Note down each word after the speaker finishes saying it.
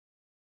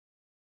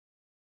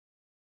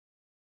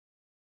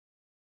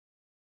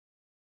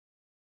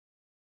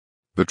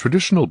The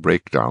traditional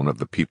breakdown of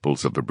the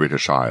peoples of the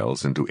British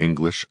Isles into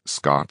English,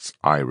 Scots,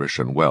 Irish,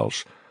 and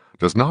Welsh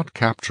does not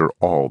capture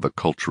all the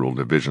cultural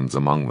divisions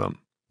among them,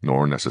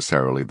 nor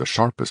necessarily the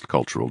sharpest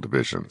cultural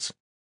divisions.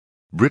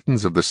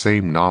 Britons of the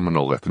same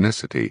nominal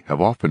ethnicity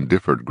have often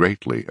differed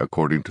greatly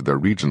according to their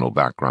regional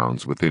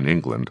backgrounds within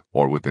England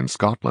or within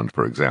Scotland,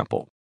 for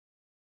example.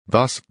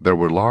 Thus, there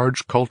were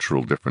large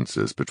cultural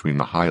differences between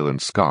the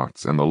Highland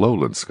Scots and the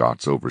Lowland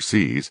Scots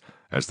overseas,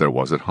 as there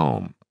was at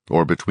home,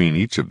 or between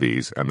each of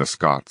these and the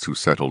Scots who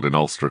settled in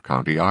Ulster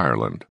County,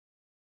 Ireland.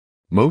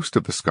 Most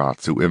of the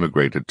Scots who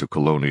immigrated to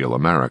colonial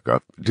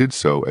America did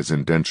so as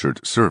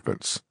indentured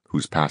servants,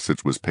 whose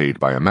passage was paid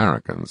by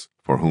Americans,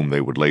 for whom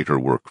they would later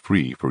work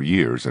free for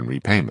years in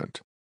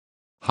repayment.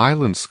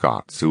 Highland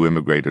Scots who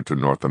immigrated to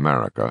North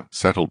America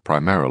settled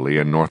primarily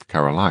in North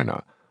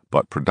Carolina,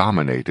 but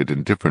predominated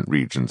in different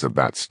regions of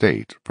that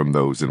state from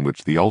those in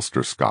which the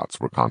Ulster Scots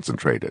were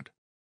concentrated.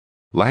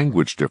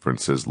 Language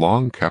differences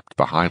long kept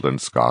the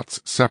Highland Scots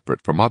separate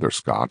from other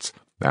Scots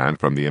and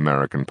from the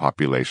American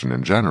population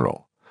in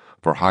general,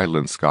 for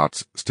Highland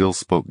Scots still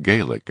spoke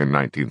Gaelic in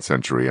 19th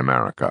century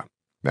America,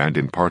 and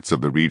in parts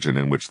of the region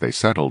in which they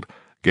settled,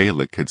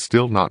 Gaelic had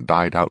still not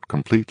died out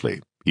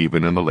completely,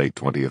 even in the late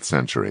 20th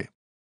century.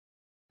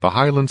 The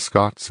Highland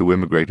Scots who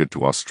immigrated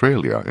to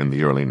Australia in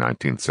the early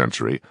 19th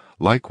century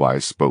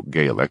likewise spoke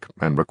Gaelic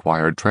and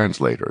required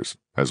translators,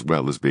 as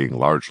well as being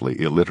largely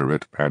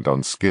illiterate and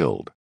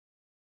unskilled.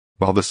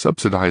 While the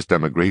subsidized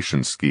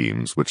emigration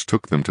schemes which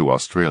took them to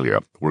Australia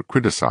were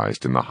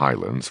criticized in the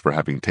Highlands for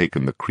having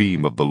taken the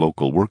cream of the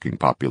local working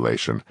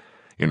population,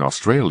 in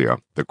Australia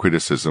the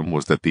criticism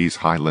was that these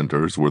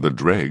Highlanders were the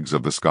dregs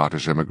of the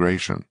Scottish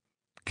immigration.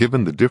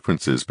 Given the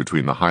differences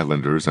between the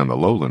Highlanders and the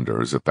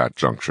Lowlanders at that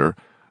juncture,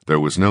 there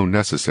was no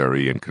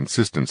necessary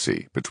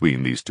inconsistency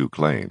between these two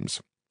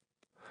claims.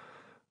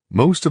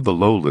 Most of the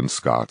Lowland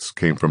Scots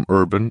came from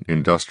urban,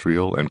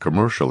 industrial, and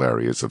commercial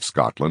areas of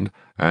Scotland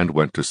and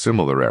went to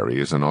similar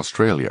areas in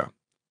Australia.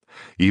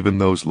 Even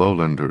those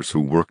Lowlanders who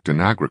worked in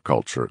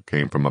agriculture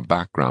came from a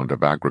background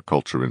of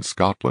agriculture in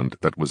Scotland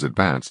that was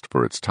advanced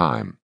for its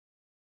time.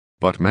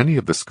 But many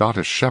of the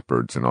Scottish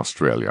shepherds in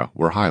Australia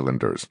were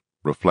Highlanders,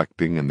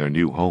 reflecting in their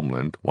new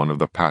homeland one of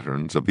the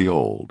patterns of the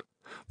old.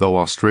 Though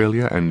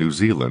Australia and New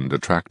Zealand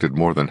attracted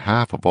more than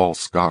half of all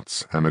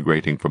Scots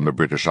emigrating from the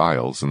British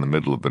Isles in the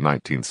middle of the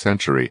 19th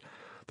century,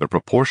 the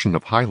proportion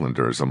of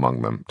Highlanders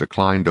among them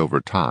declined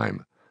over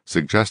time,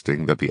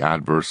 suggesting that the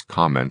adverse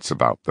comments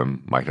about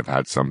them might have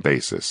had some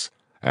basis,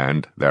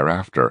 and,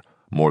 thereafter,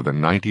 more than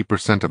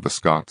 90% of the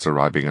Scots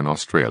arriving in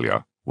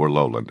Australia were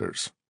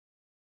Lowlanders.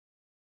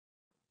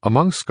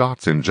 Among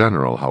Scots in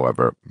general,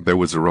 however, there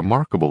was a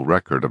remarkable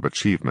record of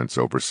achievements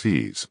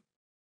overseas.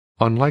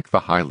 Unlike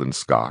the Highland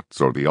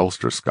Scots or the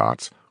Ulster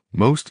Scots,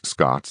 most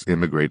Scots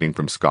immigrating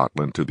from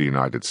Scotland to the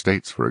United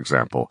States, for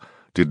example,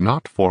 did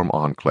not form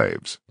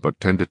enclaves, but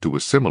tended to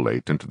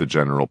assimilate into the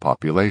general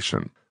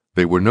population.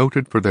 They were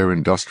noted for their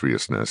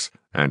industriousness,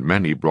 and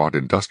many brought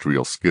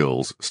industrial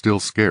skills still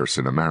scarce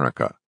in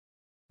America.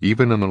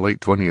 Even in the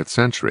late 20th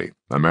century,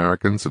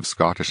 Americans of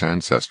Scottish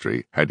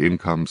ancestry had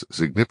incomes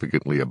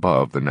significantly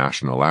above the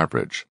national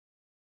average.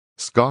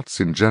 Scots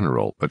in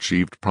general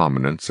achieved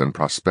prominence and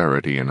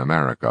prosperity in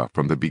America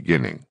from the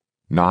beginning.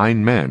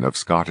 9 men of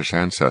Scottish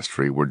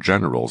ancestry were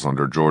generals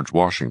under George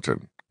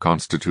Washington,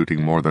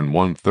 constituting more than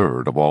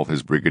 1/3 of all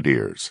his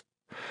brigadiers.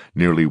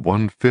 Nearly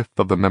 1/5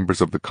 of the members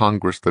of the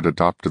Congress that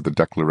adopted the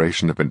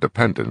Declaration of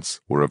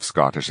Independence were of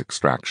Scottish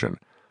extraction,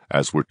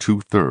 as were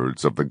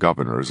 2/3 of the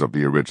governors of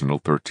the original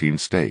 13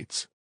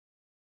 states.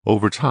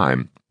 Over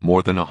time,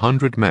 more than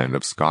 100 men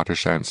of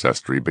Scottish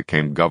ancestry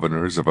became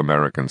governors of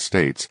American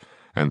states,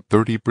 and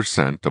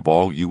 30% of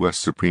all U.S.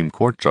 Supreme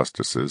Court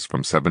justices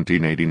from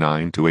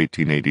 1789 to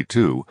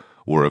 1882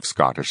 were of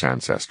Scottish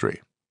ancestry.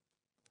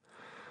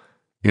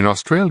 In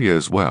Australia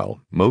as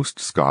well, most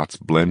Scots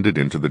blended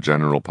into the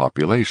general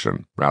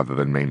population rather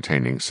than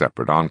maintaining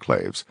separate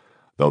enclaves,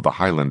 though the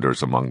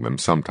Highlanders among them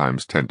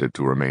sometimes tended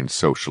to remain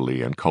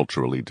socially and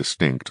culturally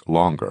distinct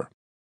longer.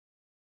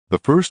 The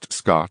first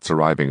Scots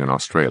arriving in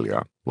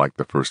Australia, like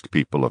the first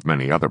people of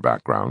many other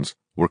backgrounds,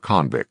 were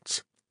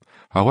convicts.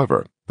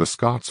 However, the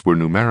Scots were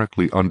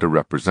numerically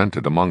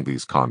underrepresented among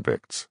these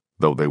convicts,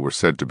 though they were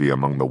said to be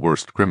among the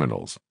worst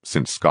criminals,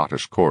 since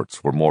Scottish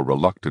courts were more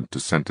reluctant to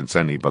sentence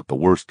any but the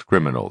worst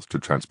criminals to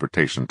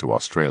transportation to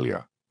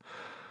Australia.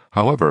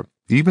 However,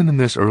 even in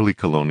this early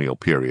colonial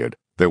period,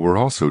 there were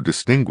also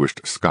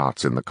distinguished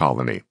Scots in the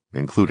colony,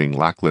 including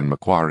Lachlan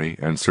Macquarie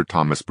and Sir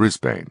Thomas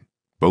Brisbane,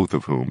 both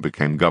of whom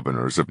became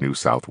governors of New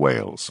South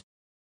Wales.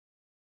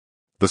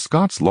 The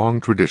Scots'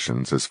 long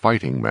traditions as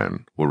fighting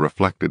men were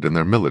reflected in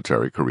their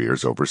military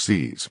careers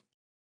overseas.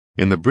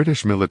 In the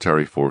British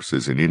military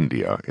forces in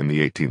India in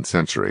the 18th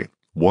century,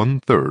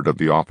 1/3 of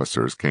the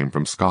officers came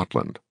from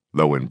Scotland,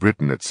 though in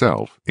Britain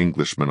itself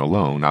Englishmen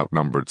alone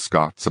outnumbered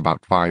Scots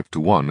about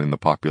 5-1 in the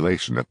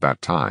population at that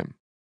time.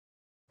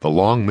 The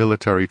long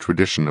military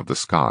tradition of the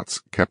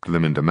Scots kept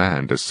them in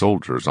demand as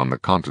soldiers on the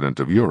continent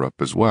of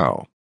Europe as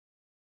well.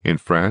 In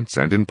France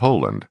and in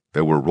Poland,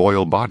 there were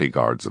royal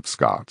bodyguards of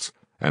Scots,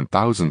 and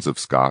thousands of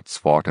Scots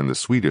fought in the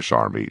Swedish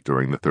army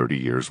during the 30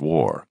 Years'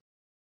 War.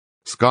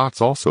 Scots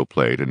also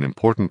played an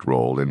important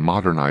role in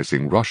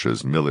modernizing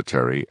Russia's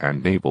military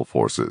and naval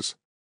forces.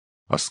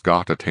 A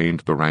Scot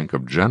attained the rank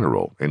of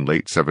general in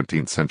late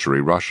 17th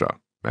century Russia,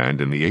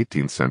 and in the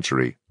 18th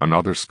century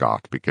another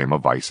Scot became a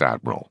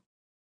vice-admiral.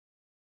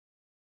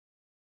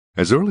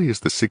 As early as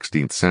the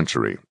 16th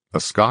century, a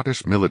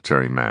Scottish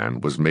military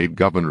man was made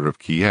governor of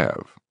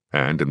Kiev,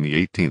 and in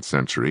the 18th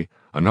century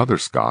another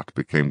Scot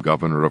became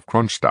governor of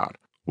Kronstadt,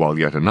 while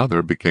yet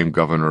another became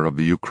governor of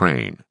the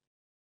Ukraine.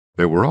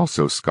 There were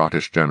also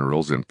Scottish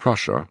generals in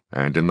Prussia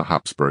and in the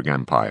Habsburg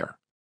Empire.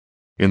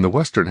 In the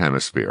Western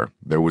Hemisphere,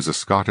 there was a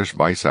Scottish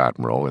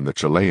vice-admiral in the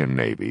Chilean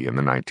Navy in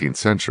the 19th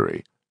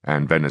century,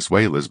 and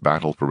Venezuela's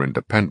battle for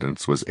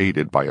independence was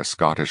aided by a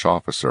Scottish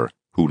officer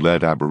who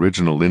led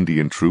Aboriginal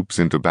Indian troops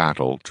into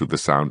battle to the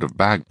sound of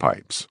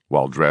bagpipes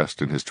while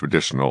dressed in his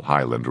traditional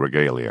Highland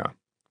regalia.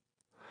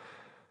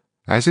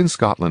 As in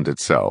Scotland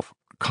itself,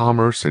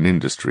 commerce and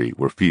industry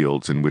were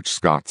fields in which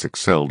Scots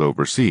excelled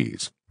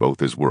overseas,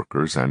 both as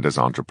workers and as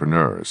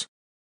entrepreneurs.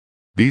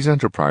 These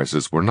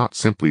enterprises were not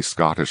simply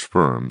Scottish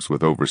firms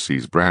with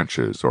overseas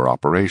branches or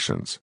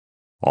operations.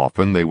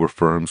 Often they were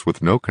firms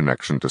with no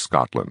connection to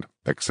Scotland,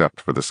 except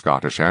for the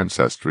Scottish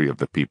ancestry of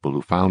the people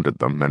who founded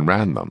them and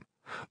ran them,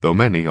 though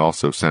many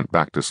also sent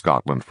back to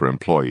Scotland for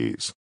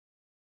employees.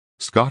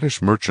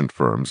 Scottish merchant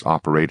firms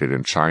operated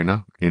in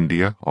China,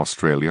 India,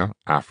 Australia,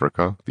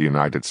 Africa, the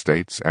United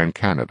States, and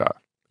Canada.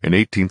 An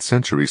 18th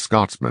century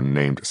Scotsman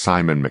named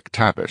Simon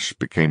McTavish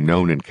became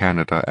known in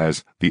Canada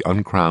as the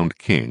uncrowned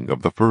king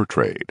of the fur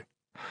trade.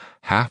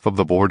 Half of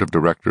the board of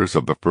directors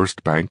of the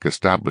first bank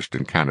established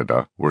in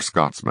Canada were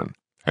Scotsmen,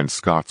 and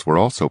Scots were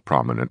also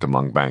prominent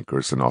among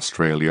bankers in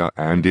Australia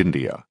and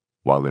India,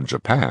 while in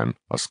Japan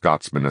a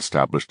Scotsman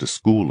established a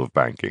school of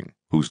banking,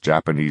 whose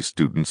Japanese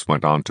students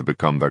went on to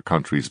become their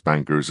country's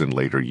bankers in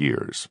later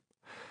years.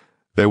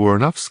 There were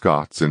enough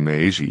Scots in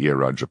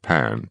Meiji-era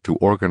Japan to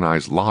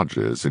organize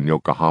lodges in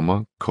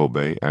Yokohama,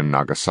 Kobe, and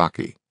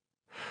Nagasaki.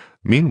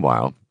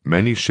 Meanwhile,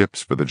 many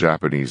ships for the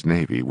Japanese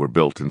Navy were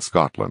built in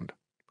Scotland.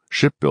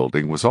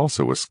 Shipbuilding was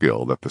also a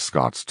skill that the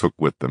Scots took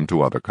with them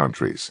to other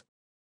countries.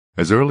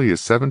 As early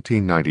as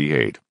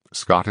 1798,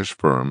 Scottish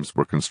firms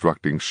were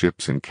constructing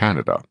ships in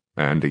Canada,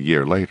 and a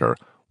year later,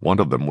 one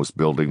of them was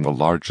building the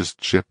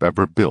largest ship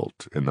ever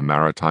built in the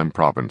maritime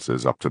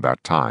provinces up to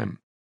that time.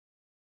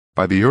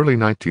 By the early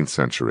 19th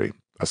century,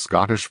 a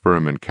Scottish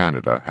firm in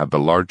Canada had the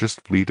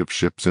largest fleet of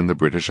ships in the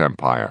British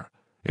Empire,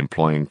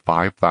 employing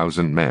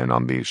 5,000 men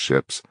on these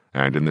ships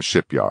and in the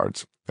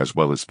shipyards, as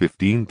well as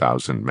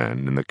 15,000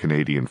 men in the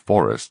Canadian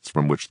forests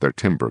from which their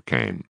timber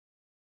came.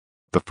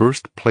 The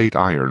first plate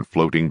iron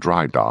floating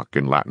dry dock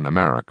in Latin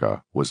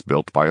America was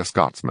built by a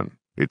Scotsman,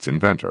 its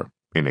inventor,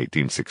 in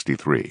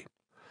 1863.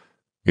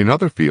 In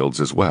other fields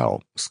as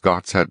well,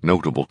 Scots had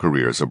notable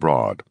careers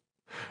abroad.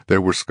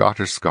 There were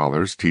Scottish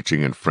scholars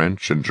teaching in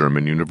French and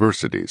German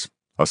universities.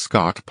 A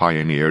Scot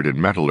pioneered in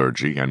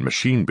metallurgy and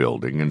machine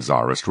building in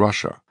Tsarist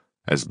Russia.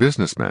 As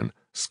businessmen,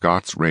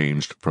 Scots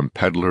ranged from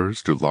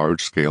peddlers to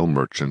large-scale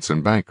merchants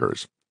and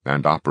bankers,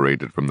 and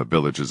operated from the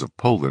villages of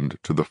Poland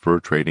to the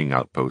fur-trading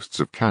outposts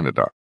of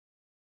Canada.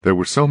 There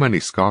were so many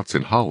Scots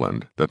in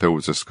Holland that there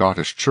was a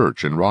Scottish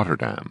church in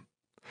Rotterdam.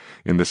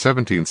 In the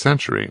 17th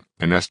century,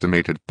 an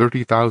estimated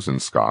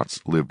 30,000 Scots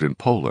lived in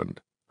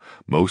Poland.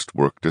 Most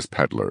worked as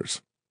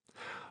peddlers.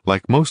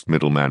 Like most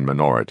middleman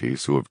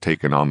minorities who have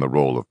taken on the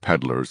role of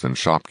peddlers and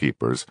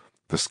shopkeepers,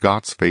 the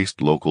Scots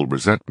faced local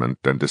resentment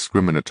and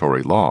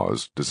discriminatory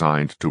laws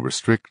designed to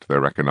restrict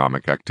their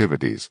economic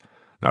activities,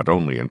 not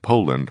only in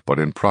Poland but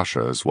in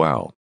Prussia as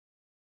well.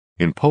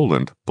 In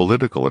Poland,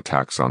 political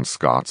attacks on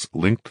Scots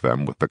linked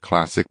them with the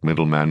classic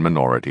middleman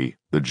minority,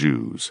 the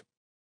Jews.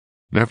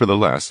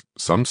 Nevertheless,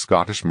 some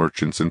Scottish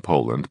merchants in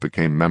Poland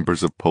became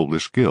members of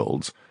Polish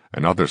guilds,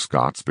 and other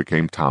Scots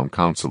became town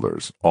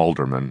councillors,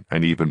 aldermen,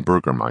 and even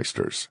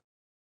burgomeisters.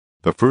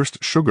 The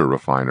first sugar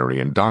refinery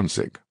in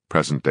Danzig,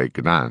 present-day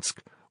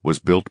Gdansk, was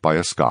built by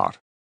a Scot.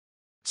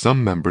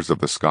 Some members of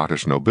the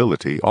Scottish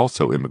nobility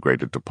also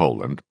immigrated to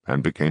Poland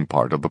and became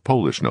part of the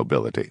Polish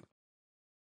nobility.